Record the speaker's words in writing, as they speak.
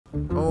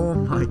Oh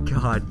my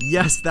god.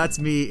 Yes, that's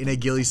me in a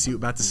ghillie suit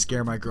about to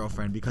scare my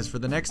girlfriend because for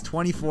the next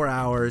 24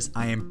 hours,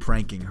 I am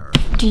pranking her.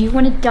 Do you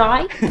want to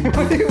die?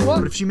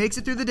 But if she makes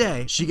it through the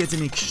day, she gets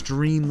an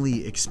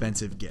extremely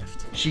expensive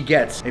gift. She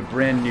gets a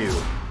brand new.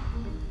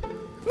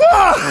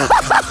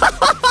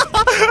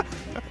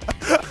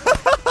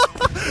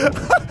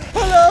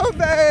 Hello,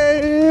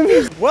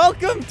 babe!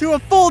 Welcome to a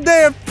full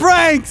day of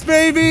pranks,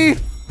 baby!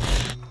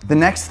 The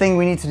next thing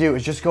we need to do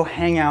is just go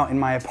hang out in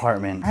my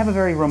apartment. I have a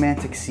very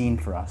romantic scene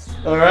for us.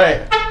 All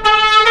right.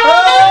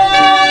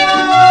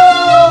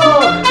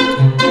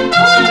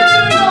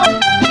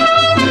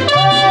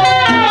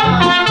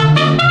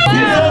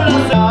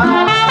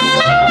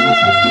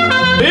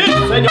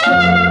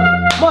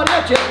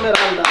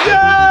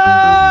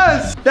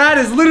 Yes! That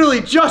is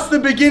literally just the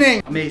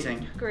beginning.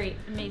 Amazing. Great,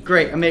 amazing.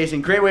 Great,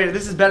 amazing. Great way to,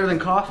 this is better than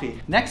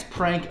coffee. Next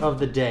prank of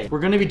the day. We're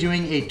gonna be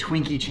doing a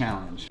Twinkie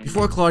challenge.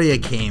 Before Claudia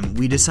came,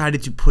 we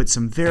decided to put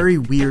some very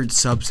weird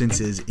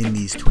substances in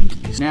these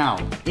Twinkies. Now,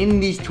 in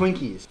these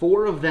Twinkies,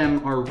 4 of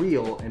them are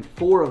real and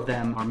 4 of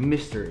them are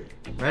mystery.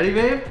 Ready,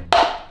 babe?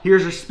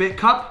 Here's your spit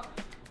cup.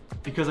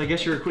 Because I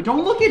guess you're,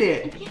 don't look at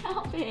it. I can't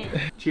help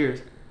it.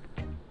 Cheers.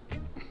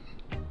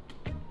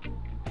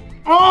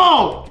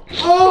 Oh!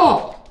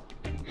 Oh!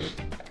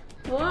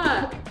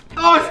 What?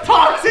 Oh, it's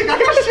toxic! I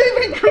got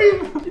shaving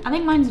cream! I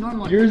think mine's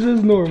normal. Yours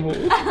is normal.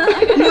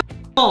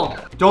 Oh,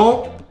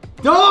 don't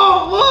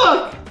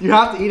look! You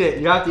have to eat it,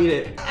 you have to eat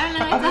it. I don't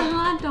know, it's a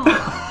hot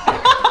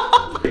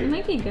dog. It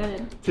might be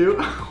good. 2,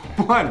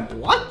 1,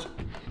 what?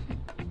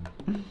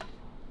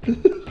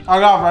 I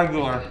got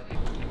regular.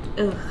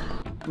 Ugh.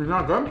 It's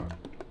not good?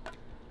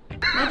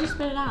 Why'd you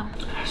spit it out?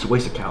 It's a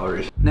waste of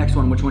calories. Next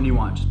one, which one do you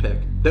want? Just pick.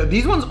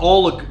 These ones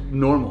all look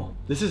normal.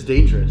 This is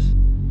dangerous.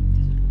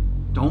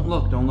 Don't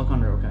look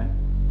under, okay?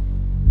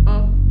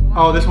 Oh.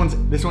 Oh, this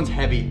one's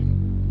heavy.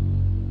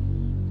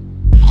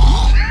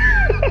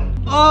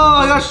 Oh,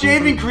 I got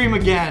shaving cream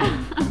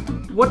again.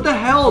 What the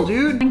hell, I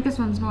dude? think this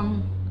one's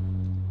normal.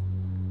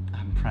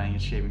 I'm trying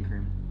it's shaving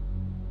cream.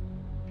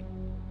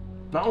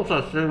 That looks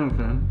like shaving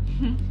cream.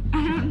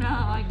 I don't know,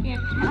 I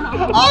can't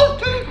tell. Oh,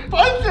 it's too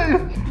spicy!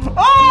 Oh,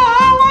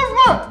 I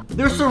love that!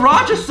 There's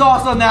sriracha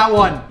sauce on that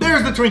one.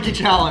 There's the Twinkie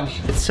challenge.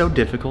 It's so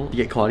difficult to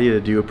get Claudia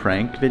to do a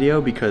prank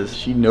video because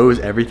she knows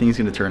everything's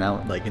gonna turn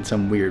out like in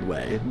some weird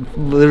way.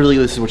 Literally,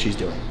 this is what she's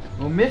doing.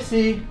 Oh,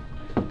 Missy.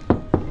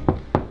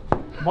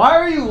 Why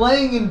are you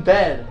laying in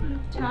bed? I'm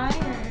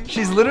tired.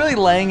 She's literally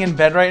laying in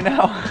bed right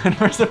now, and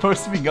we're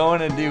supposed to be going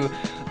to do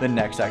the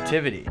next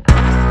activity.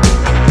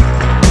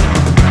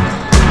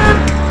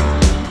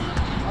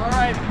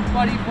 Alright,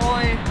 buddy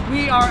boy,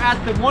 we are at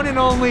the one and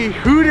only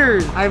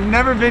Hooters. I've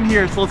never been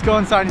here, so let's go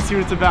inside and see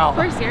what it's about. Of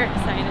course you're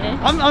excited.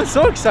 I'm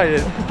so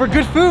excited for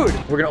good food.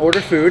 We're gonna order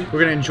food, we're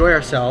gonna enjoy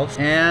ourselves,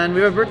 and we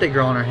have a birthday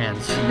girl on our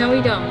hands. No,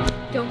 we don't.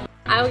 Don't.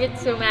 I'll get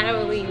so mad I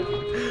will leave.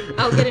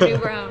 I'll get an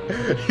Uber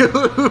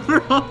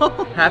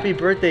home. Happy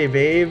birthday,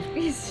 babe.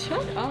 Please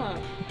shut up.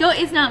 Don't,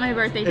 it's not my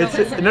birthday. Don't It's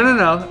listen. no. I'm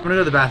gonna go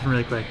to the bathroom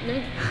really quick.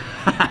 No.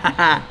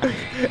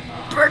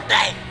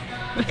 Birthday!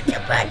 It's your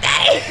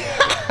birthday!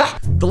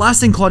 The last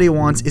thing Claudia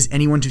wants is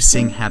anyone to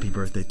sing happy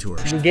birthday to her.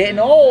 I'm getting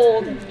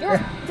old.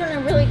 You're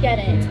gonna really get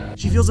it.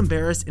 She feels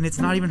embarrassed and it's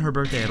not even her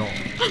birthday at all.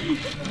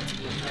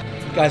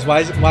 Guys,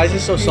 why is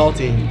this so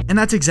salty? And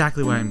that's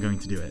exactly why I'm going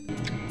to do it.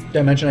 Did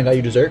I mention I got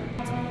you dessert?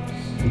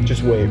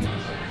 Just wave.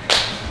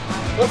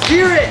 Let's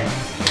hear it!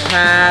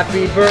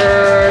 Happy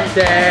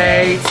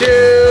birthday to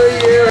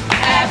you.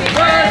 Happy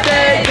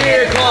birthday,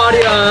 dear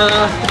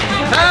Claudia.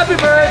 Happy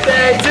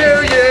birthday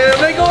to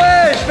you. Make a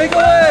wish, make a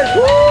wish.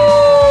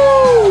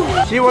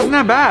 Woo! See, it wasn't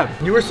that bad.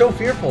 You were so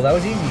fearful, that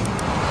was easy.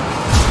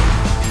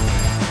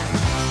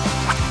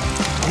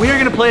 We are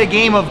gonna play a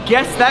game of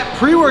Guess That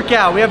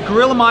Pre-Workout. We have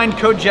Gorilla Mind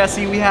Code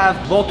Jesse, we have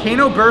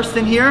Volcano Burst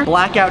in here,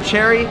 Blackout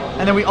Cherry,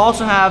 and then we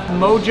also have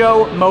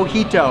Mojo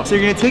Mojito. So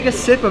you're gonna take a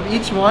sip of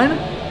each one,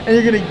 and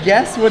you're gonna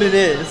guess what it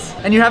is.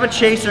 And you have a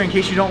chaser in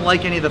case you don't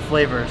like any of the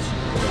flavors.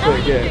 How do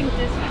you drink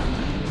this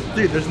one?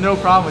 Dude, there's no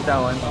problem with that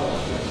one.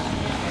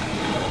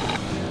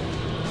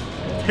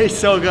 Tastes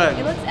so good.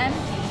 It looks empty.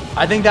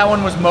 I think that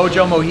one was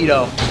Mojo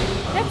Mojito.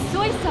 That's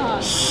soy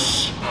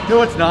sauce.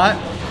 No, it's not.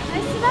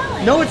 I smell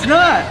it. No, it's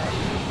not.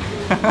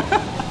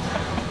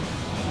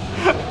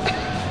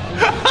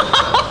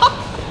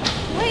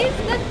 What is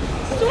that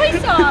soy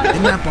sauce?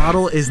 In that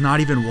bottle is not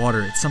even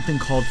water, it's something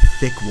called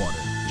thick water.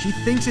 She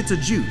thinks it's a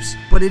juice,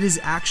 but it is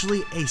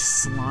actually a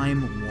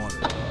slime water.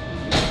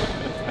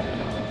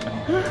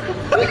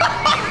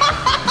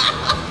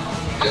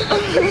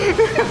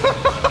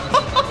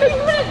 Are you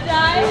gonna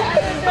die? I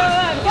don't know.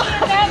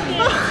 I'm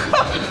gonna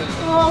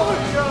Oh my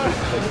god.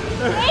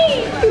 Hey!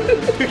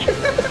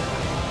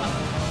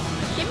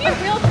 Give me a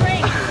real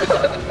drink.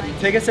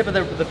 Take a sip of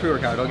the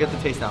pre-workout. I'll get the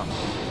taste out.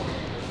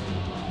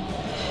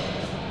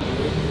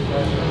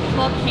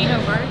 Volcano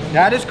burst.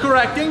 That is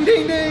correct. Ding,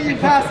 ding, ding. You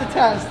passed the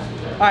test.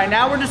 All right,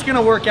 now we're just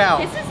gonna work out.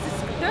 This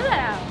is throw that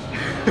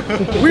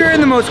out. We're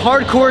in the most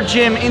hardcore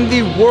gym in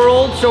the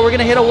world, so we're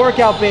gonna hit a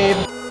workout, babe.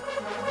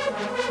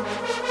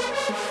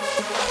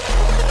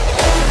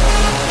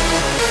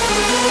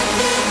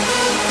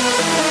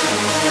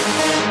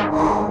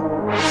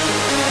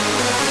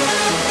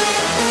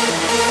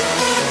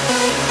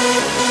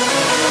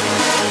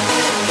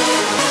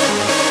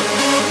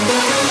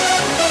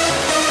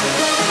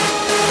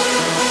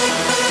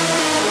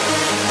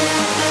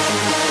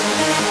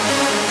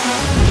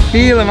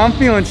 I'm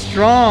feeling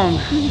strong.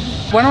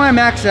 When I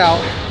max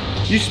out,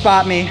 you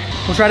spot me.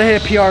 We'll try to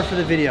hit a PR for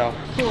the video.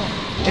 Cool.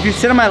 If you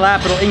sit on my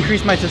lap, it'll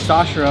increase my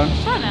testosterone.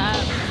 Shut up.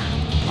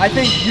 I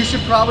think you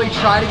should probably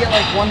try to get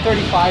like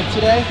 135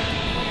 today.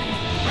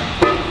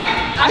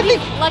 I'd be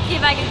lucky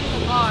if I could do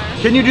the bar.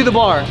 Can you do the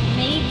bar?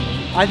 Maybe.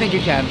 I think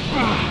you can.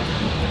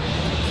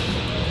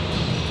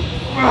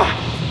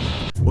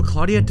 What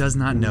Claudia does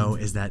not know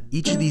is that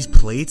each of these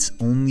plates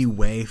only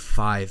weigh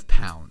 5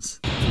 pounds.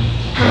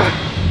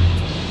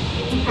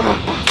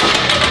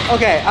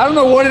 Okay, I don't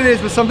know what it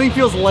is, but something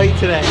feels light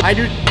today. I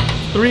do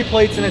 3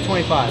 plates in a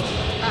 25.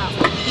 Oh.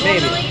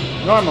 Maybe.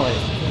 Normally.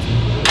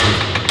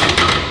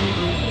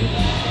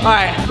 All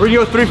right, we're gonna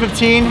go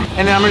 315,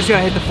 and then I'm just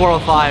gonna hit the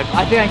 405.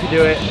 I think I can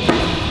do it.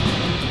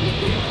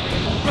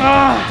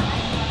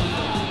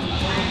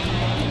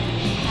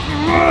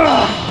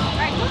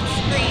 Alright, don't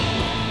scream.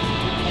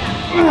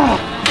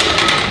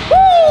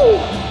 Woo!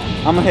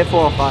 I'm gonna hit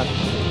 405.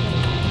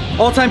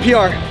 All-time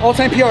PR,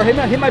 all-time PR.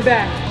 Hit my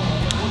back.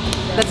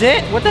 That's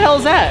it? What the hell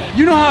is that?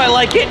 You know how I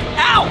like it.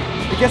 Ow!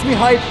 It gets me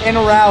hyped and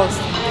aroused.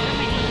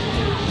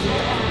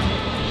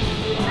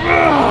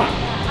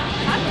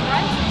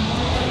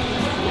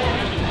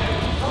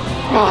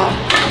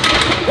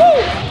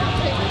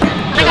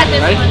 I got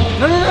this Ready? one.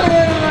 No.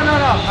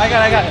 I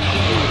got it.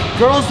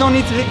 Girls don't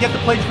need to get the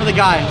plates for the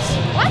guys.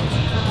 What?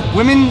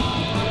 Women,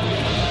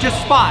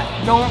 just spot.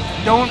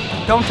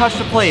 Don't touch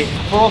the plate.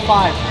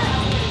 405.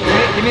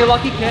 Give me a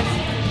lucky kiss.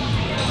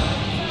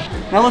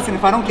 Now listen,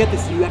 if I don't get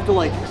this, you have to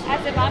like.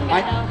 As if I'm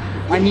gonna help.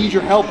 I need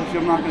your help if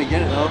I'm not gonna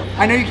get it though.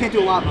 I know you can't do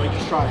a lot, but like,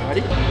 just try.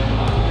 Ready?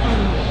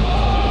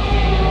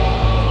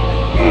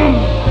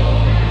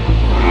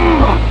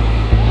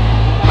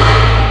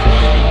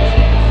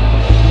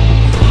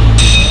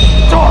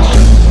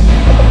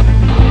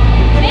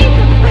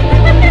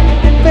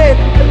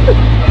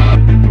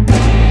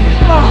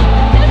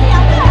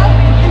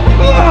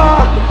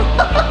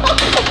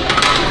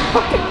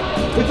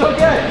 It's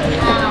okay.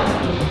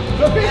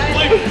 It's okay.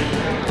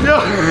 No.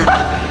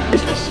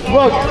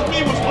 Look,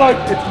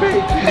 it's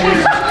fake.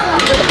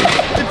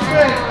 It's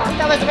fake.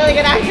 That was a really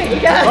good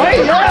acting. Yeah.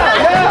 Right?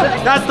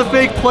 Yeah. That's the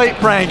fake plate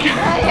prank.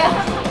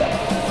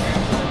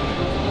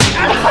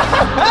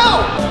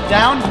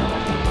 Down.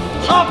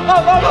 Up.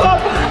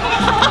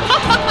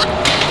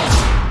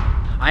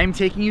 I'm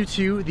taking you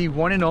to the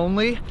one and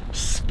only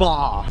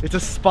spa. It's a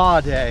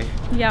spa day.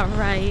 Yeah,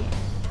 right.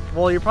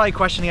 Well, you're probably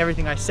questioning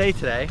everything I say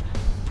today,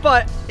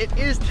 but it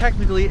is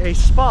technically a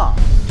spa.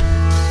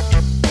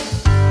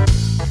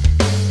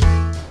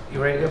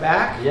 You ready to go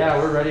back? Yeah,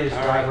 we're ready to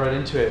dive right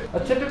into it. A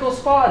typical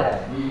spa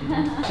day.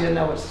 She doesn't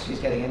know what she's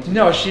getting into.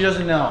 No, she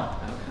doesn't know.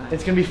 Okay.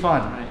 It's gonna be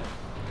fun. All right.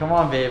 Come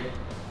on, babe.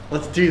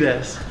 Let's do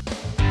this.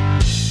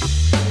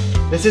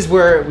 This is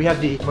where we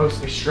have the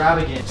most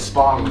extravagant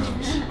spa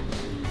rooms.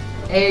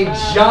 A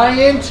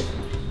giant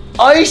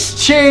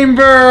ice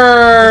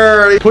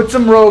chamber! Put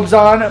some robes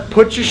on,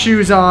 put your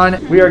shoes on.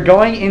 We are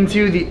going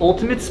into the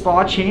ultimate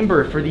spa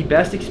chamber for the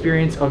best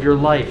experience of your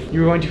life.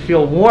 You're going to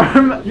feel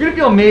warm. You're gonna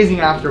feel amazing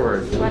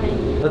afterwards.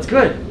 Sweating. That's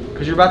good,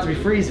 because you're about to be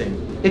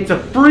freezing. It's a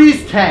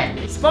freeze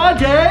tank. Spa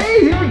day,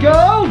 here we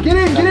go. Get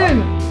in.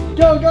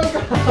 Go.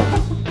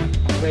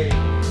 Wait.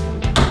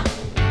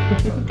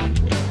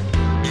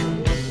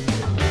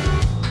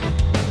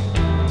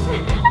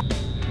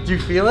 Do you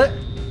feel it?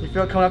 You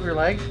feel it coming up your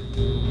legs?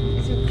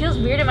 It feels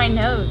weird in my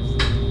nose.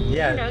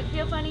 Yeah. Your nose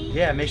feel funny?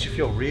 Yeah, it makes you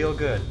feel real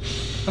good.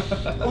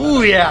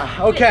 Ooh, yeah.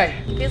 Okay.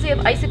 It feels like I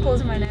have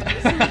icicles in my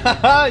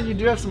nose. You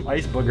do have some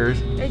ice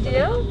boogers. I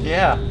do?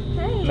 Yeah.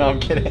 Hey. No, I'm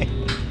kidding.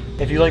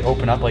 If you like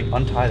open up, like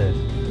untie this.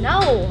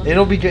 No.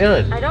 It'll be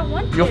good. I don't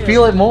want to. You'll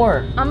feel it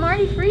more. I'm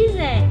already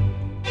freezing.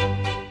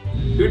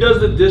 Who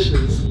does the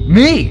dishes?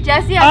 Me.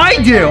 Jesse,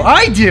 I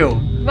do.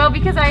 Well,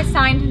 because I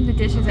assigned him the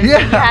dishes, I Yeah.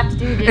 said you have to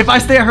do the dishes. If I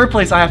stay at her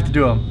place, I have to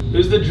do them.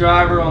 Who's the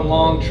driver on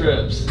long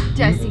trips?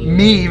 Jesse.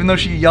 Me, even though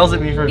she yells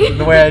at me for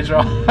the way I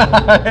drive.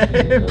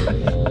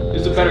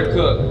 Who's a better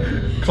cook?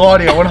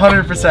 Claudia,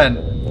 100%.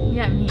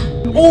 Yeah, me.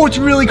 Oh, it's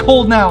really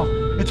cold now.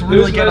 It's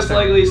really Who's getting most there.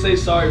 likely to say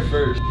sorry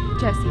first?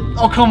 Jesse.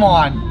 Oh, come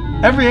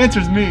on. Every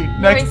answer's me. He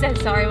always Next, says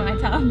sorry when I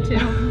tell him to.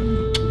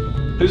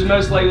 Who's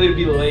most likely to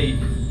be late?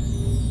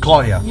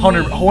 Claudia.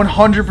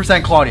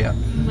 100% Claudia.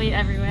 Late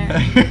everywhere.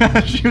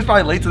 She was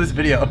probably late to this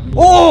video.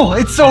 Oh,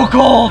 it's so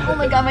cold. Oh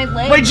my god, my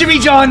legs. My Jimmy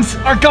Johns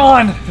are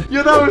gone.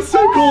 Yo, that was so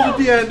cold at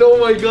the end. Oh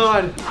my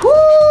god.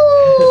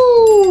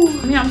 Woo!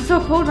 I mean, I'm so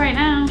cold right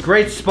now.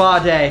 Great spa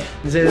day.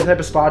 Is it the type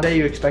of spa day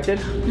you expected?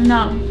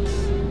 No.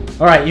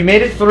 All right, you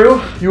made it through.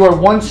 You are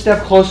one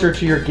step closer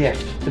to your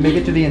gift to make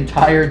it to the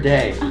entire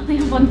day. I only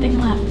have one thing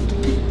left.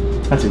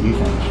 That's what you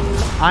think.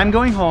 I'm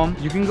going home.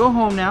 You can go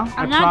home now.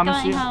 I'm I not promise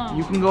going you. home.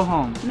 You can go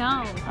home.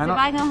 No. 'Cause if don't-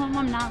 I go home,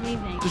 I'm not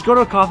leaving. Just go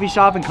to a coffee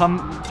shop and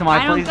come to my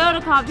I don't place. go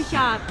to coffee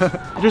shop.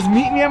 Just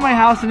meet me at my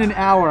house in an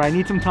hour. I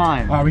need some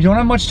time. All right, we don't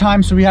have much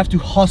time, so we have to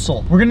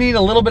hustle. We're gonna need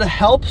a little bit of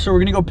help, so we're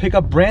gonna go pick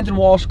up Brandon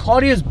Walsh,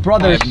 Claudia's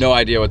brother. I have no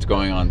idea what's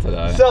going on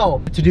today.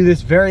 So, to do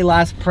this very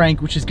last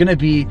prank, which is gonna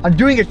be, I'm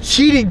doing a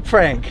cheating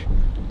prank.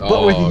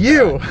 but with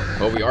you.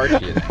 But we are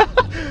cheating.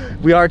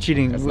 We are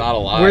cheating. It's not a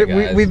lie,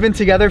 guys. We've been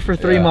together for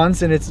 3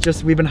 months and it's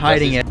just, we've been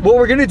hiding it. What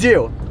we're gonna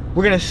do,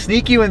 we're gonna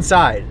sneak you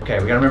inside. Okay,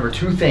 we gotta remember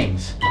 2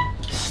 things.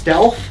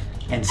 Stealth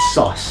and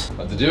sus.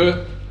 About to do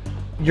it.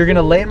 You're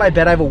gonna lay in my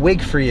bed, I have a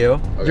wig for you.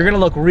 Okay. You're gonna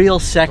look real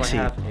sexy.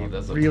 Oh,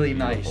 that's a Really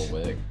beautiful nice.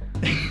 wig.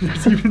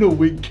 There's even a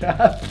wig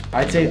cap.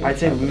 I'd say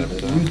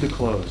lose the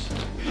clothes.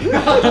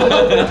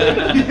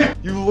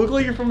 You look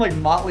like you're from like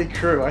Motley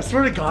Crue. I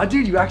swear to God,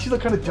 dude, you actually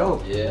look kind of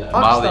dope. Yeah.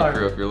 Rockstar. Motley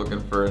Crue, if you're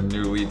looking for a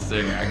new lead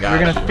singer, I got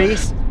You're you. gonna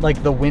face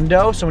like the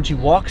window, so when she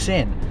walks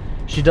in,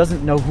 she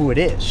doesn't know who it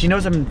is. She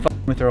knows I've been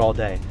fucking with her all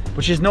day,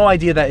 but she has no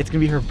idea that it's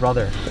gonna be her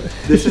brother.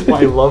 This is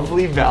my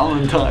lovely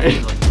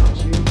Valentine.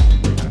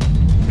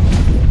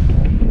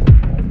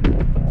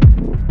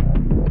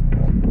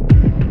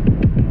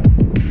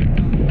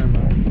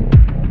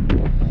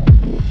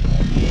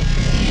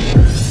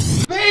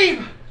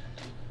 Babe!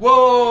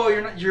 Whoa,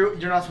 you're not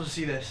supposed to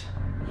see this.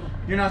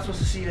 You're not supposed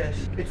to see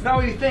this. It's not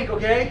what you think,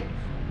 okay?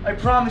 I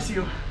promise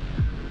you.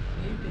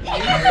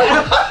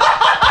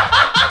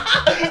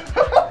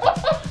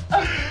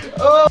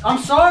 Oh, I'm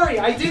sorry.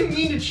 I didn't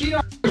mean to cheat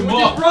on you with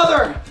your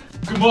brother.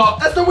 Come on.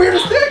 That's the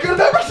weirdest thing I could have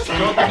ever seen.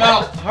 Come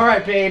out. All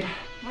right, babe.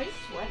 Why are you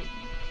sweating?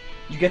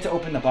 You get to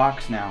open the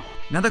box now.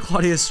 Now that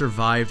Claudia has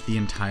survived the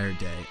entire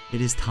day,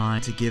 it is time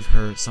to give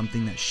her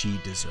something that she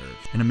deserves.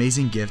 An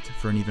amazing gift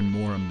for an even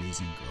more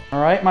amazing girl.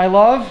 All right, my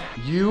love.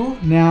 You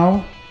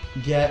now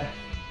get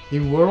the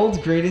world's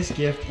greatest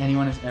gift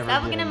anyone has ever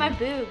Stop looking given at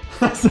my you.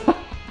 boobs.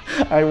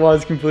 I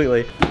was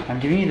completely. I'm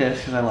giving you this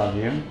because I love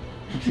you.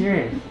 I'm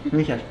serious. Let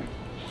me catch me.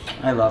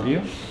 I love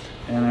you,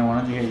 and I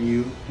wanted to get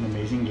you an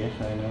amazing gift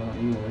that I know that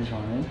you always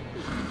wanted.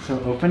 So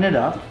open it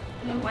up.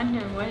 I wonder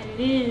what it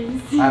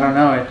is. I don't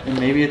know.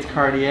 Maybe it's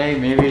Cartier.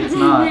 Maybe it's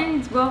not.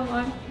 It's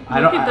Walmart.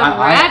 I don't- Look at the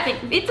I- wrapping.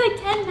 It's like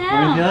 10 Let me feel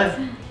pounds.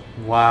 it.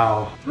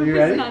 Wow. Are you It's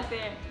ready? not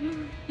there.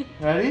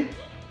 Ready?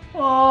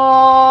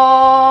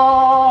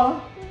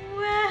 Oh.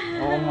 Wow.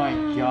 Oh my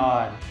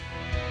God.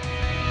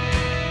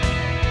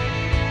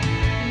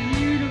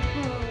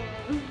 Beautiful.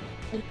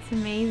 It's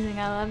amazing.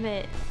 I love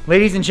it.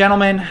 Ladies and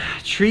gentlemen,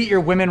 treat your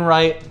women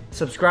right.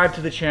 Subscribe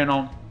to the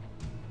channel.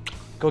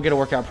 Go get a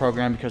workout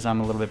program because I'm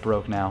a little bit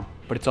broke now,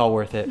 but it's all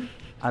worth it.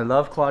 I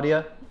love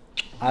Claudia.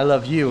 I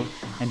love you.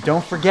 And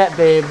don't forget,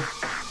 babe.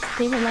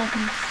 Stay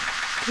relentless.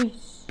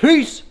 Peace.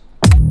 Peace.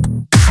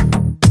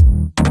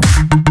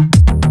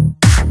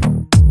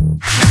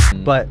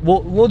 But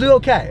we'll do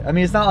okay. I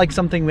mean, it's not like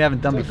something we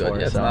haven't done It's before.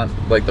 good. Yeah, it's so. not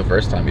like the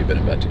first time we've been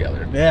in bed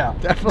together. Yeah,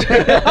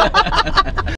 definitely.